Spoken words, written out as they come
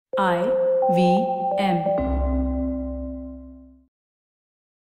IVM.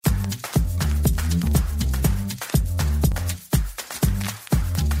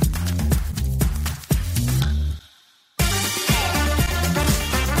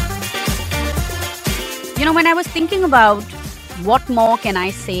 When I was thinking about what more can I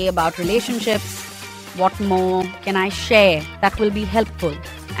say about relationships, what more can I share that will be helpful?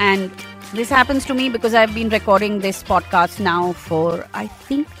 And this happens to me because I've been recording this podcast now for, I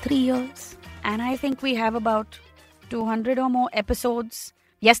think, 3 years. And I think we have about 200 or more episodes.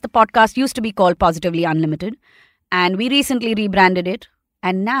 Yes, the podcast used to be called Positively Unlimited. And we recently rebranded it.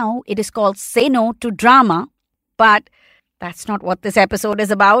 And now it is called Say No to Drama. But that's not what this episode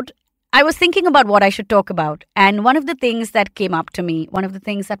is about. I was thinking about what I should talk about. And one of the things that came up to me, one of the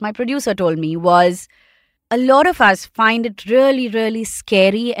things that my producer told me was a lot of us find it really, really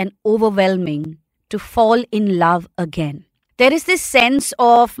scary and overwhelming to fall in love again. There is this sense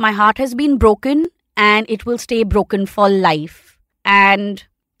of my heart has been broken and it will stay broken for life. And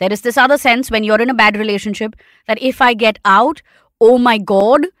there is this other sense when you're in a bad relationship that if I get out, oh my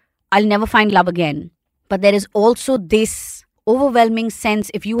God, I'll never find love again. But there is also this overwhelming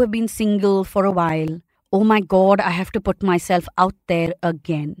sense if you have been single for a while, oh my God, I have to put myself out there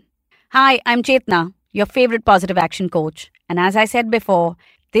again. Hi, I'm Chetna, your favorite positive action coach. And as I said before,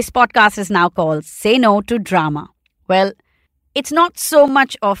 this podcast is now called Say No to Drama. Well, it's not so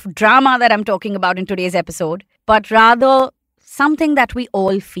much of drama that I'm talking about in today's episode, but rather something that we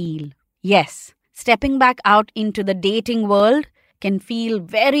all feel. Yes, stepping back out into the dating world can feel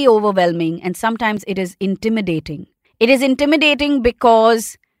very overwhelming and sometimes it is intimidating. It is intimidating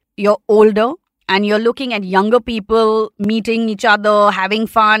because you're older and you're looking at younger people meeting each other, having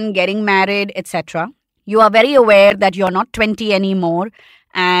fun, getting married, etc. You are very aware that you're not 20 anymore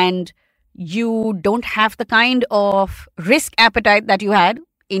and you don't have the kind of risk appetite that you had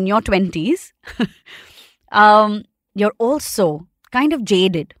in your 20s. You're also kind of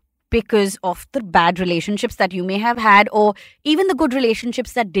jaded because of the bad relationships that you may have had or even the good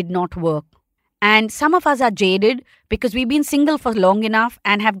relationships that did not work. And some of us are jaded because we've been single for long enough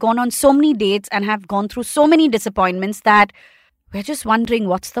and have gone on so many dates and have gone through so many disappointments that we're just wondering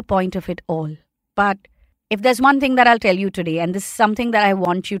what's the point of it all. But if there's one thing that I'll tell you today, and this is something that I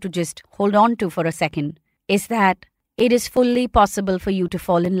want you to just hold on to for a second, is that it is fully possible for you to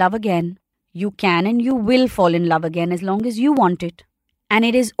fall in love again. You can and you will fall in love again as long as you want it. And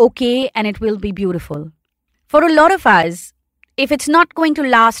it is okay and it will be beautiful. For a lot of us, if it's not going to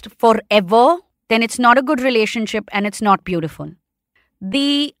last forever, then it's not a good relationship and it's not beautiful.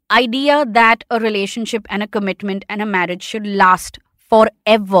 The idea that a relationship and a commitment and a marriage should last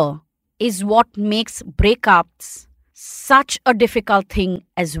forever is what makes breakups such a difficult thing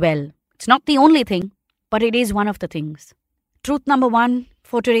as well. It's not the only thing, but it is one of the things. Truth number one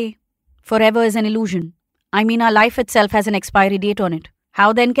for today, forever is an illusion. I mean, our life itself has an expiry date on it.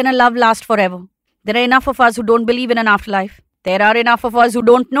 How then can a love last forever? There are enough of us who don't believe in an afterlife. There are enough of us who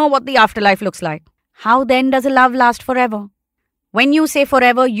don't know what the afterlife looks like. How then does a love last forever? When you say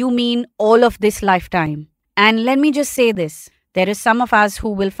forever, you mean all of this lifetime. And let me just say this. There is some of us who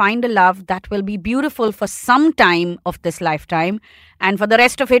will find a love that will be beautiful for some time of this lifetime. And for the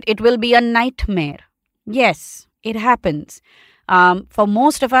rest of it, it will be a nightmare. Yes, it happens. For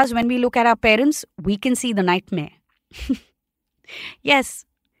most of us, when we look at our parents, we can see the nightmare. Yes,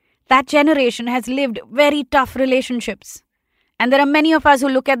 that generation has lived very tough relationships. And there are many of us who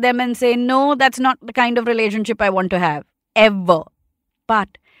look at them and say, no, that's not the kind of relationship I want to have, ever.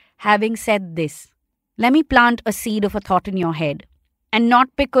 But having said this, let me plant a seed of a thought in your head. And not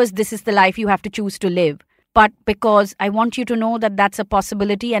because this is the life you have to choose to live, but because I want you to know that that's a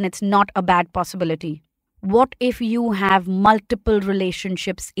possibility and it's not a bad possibility. What if you have multiple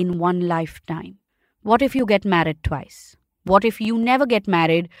relationships in one lifetime? What if you get married twice? What if you never get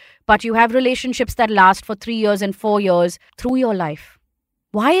married, but you have relationships that last for 3 years and 4 years through your life?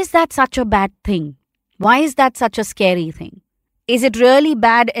 Why is that such a bad thing? Why is that such a scary thing? Is it really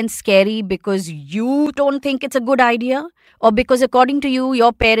bad and scary because you don't think it's a good idea? Or because according to you,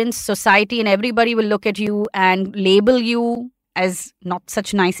 your parents, society, and everybody will look at you and label you as not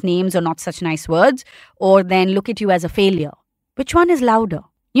such nice names or not such nice words, or then look at you as a failure? Which one is louder?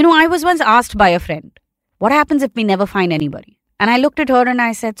 I was once asked by a friend, what happens if we never find anybody? And I looked at her and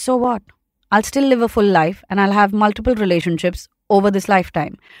I said, so what? I'll still live a full life and I'll have multiple relationships over this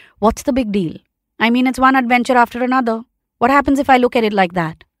lifetime. What's the big deal? I mean, it's one adventure after another. What happens if I look at it like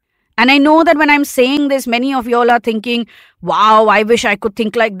that? And I know that when I'm saying this, many of y'all are thinking, wow, I wish I could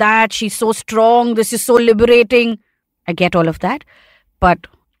think like that. She's so strong. This is so liberating. I get all of that. But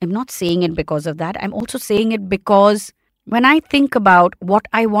I'm not saying it because of that. I'm also saying it because When I think about what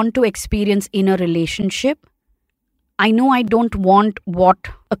I want to experience in a relationship, I know I don't want what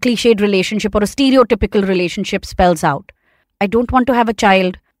a cliched relationship or a stereotypical relationship spells out. I don't want to have a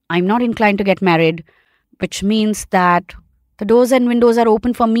child. I'm not inclined to get married, which means that the doors and windows are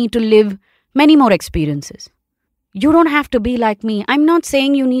open for me to live many more experiences. You don't have to be like me. I'm not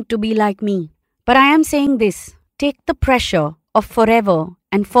saying you need to be like me, but I am saying this. Take the pressure of forever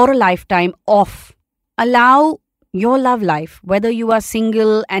and for a lifetime off. Allow your love life, whether you are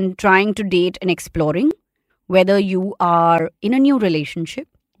single and trying to date and exploring, whether you are in a new relationship,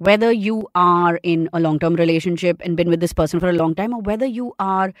 whether you are in a long-term relationship and been with this person for a long time, or whether you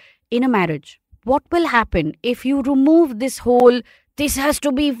are in a marriage. What will happen if you remove this whole, this has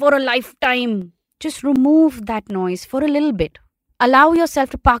to be for a lifetime? Just remove that noise for a little bit. Allow yourself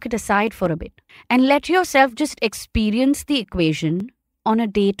to park it aside for a bit and let yourself just experience the equation on a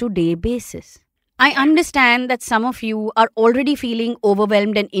day-to-day basis. I understand that some of you are already feeling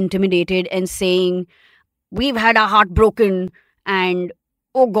overwhelmed and intimidated and saying, we've had our heart broken and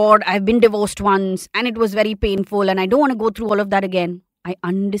oh God, I've been divorced once and it was very painful and I don't want to go through all of that again. I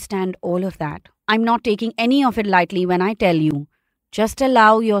understand all of that. I'm not taking any of it lightly when I tell you, just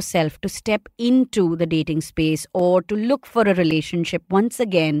allow yourself to step into the dating space or to look for a relationship once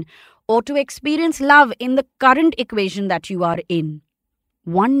again or to experience love in the current equation that you are in.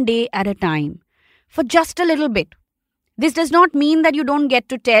 One day at a time. For just a little bit. This does not mean that you don't get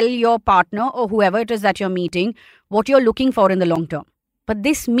to tell your partner or whoever it is that you're meeting what you're looking for in the long term. But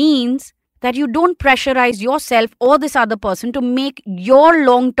this means that you don't pressurize yourself or this other person to make your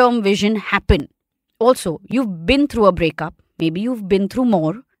long-term vision happen. Also, you've been through a breakup. Maybe you've been through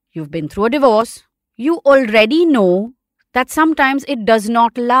more. You've been through a divorce. You already know that sometimes it does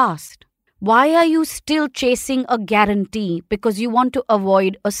not last. Why are you still chasing a guarantee because you want to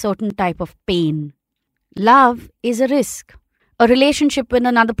avoid a certain type of pain? Love is a risk. A relationship with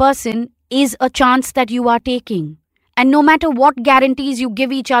another person is a chance that you are taking. And no matter what guarantees you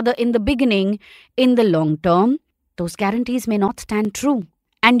give each other in the beginning, in the long term, those guarantees may not stand true.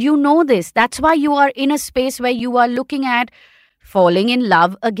 And you know this. That's why you are in a space where you are looking at falling in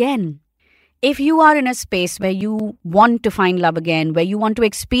love again. If you are in a space where you want to find love again, where you want to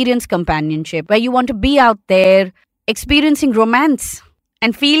experience companionship, where you want to be out there experiencing romance,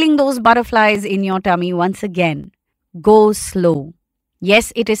 and feeling those butterflies in your tummy once again, go slow.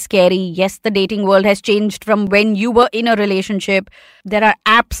 Yes, it is scary. Yes, the dating world has changed from when you were in a relationship. There are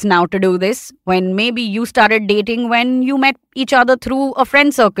apps now to do this. When maybe you started dating when you met each other through a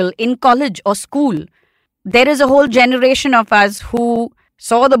friend circle in college or school. There is a whole generation of us who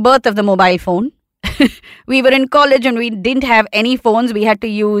saw the birth of the mobile phone. We were in college and we didn't have any phones. We had to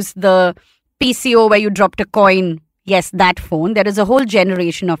use the PCO where you dropped a coin. Yes, that phone. There is a whole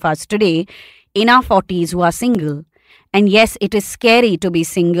generation of us today in our 40s who are single. And yes, it is scary to be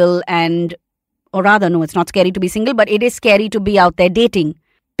single or rather, no, it's not scary to be single, but it is scary to be out there dating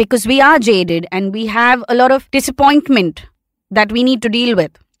because we are jaded and we have a lot of disappointment that we need to deal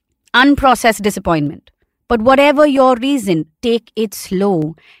with. Unprocessed disappointment. But whatever your reason, take it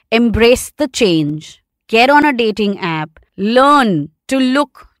slow. Embrace the change. Get on a dating app. Learn to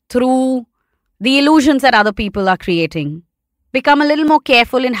look through the illusions that other people are creating. Become a little more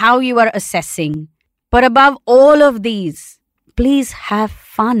careful in how you are assessing. But above all of these, please have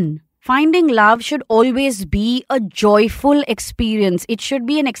fun. Finding love should always be a joyful experience. It should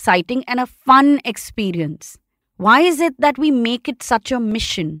be an exciting and a fun experience. Why is it that we make it such a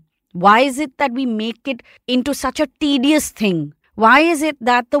mission? Why is it that we make it into such a tedious thing? Why is it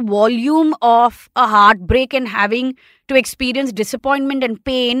that the volume of a heartbreak and having to experience disappointment and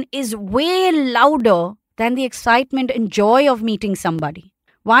pain is way louder than the excitement and joy of meeting somebody?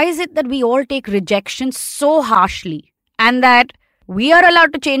 Why is it that we all take rejection so harshly and that we are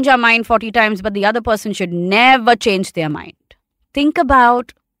allowed to change our mind 40 times, but the other person should never change their mind? Think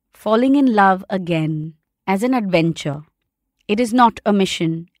about falling in love again as an adventure. It is not a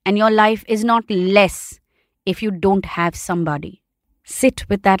mission, and your life is not less if you don't have somebody. Sit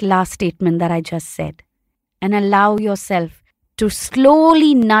with that last statement that I just said and allow yourself to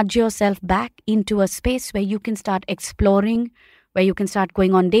slowly nudge yourself back into a space where you can start exploring, where you can start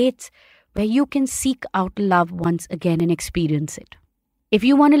going on dates, where you can seek out love once again and experience it. If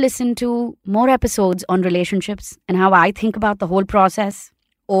you want to listen to more episodes on relationships and how I think about the whole process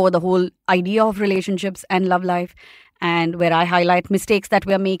or the whole idea of relationships and love life, and where I highlight mistakes that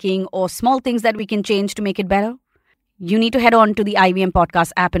we're making or small things that we can change to make it better, you need to head on to the IVM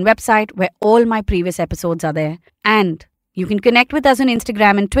Podcast app and website where all my previous episodes are there. And you can connect with us on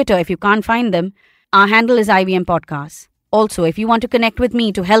Instagram and Twitter if you can't find them. Our handle is IVM Podcast. Also, if you want to connect with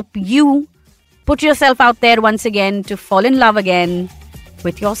me to help you put yourself out there once again to fall in love again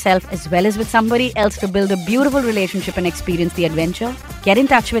with yourself as well as with somebody else to build a beautiful relationship and experience the adventure, get in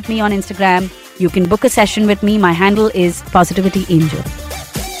touch with me on Instagram. You can book a session with me. My handle is Positivity Angel.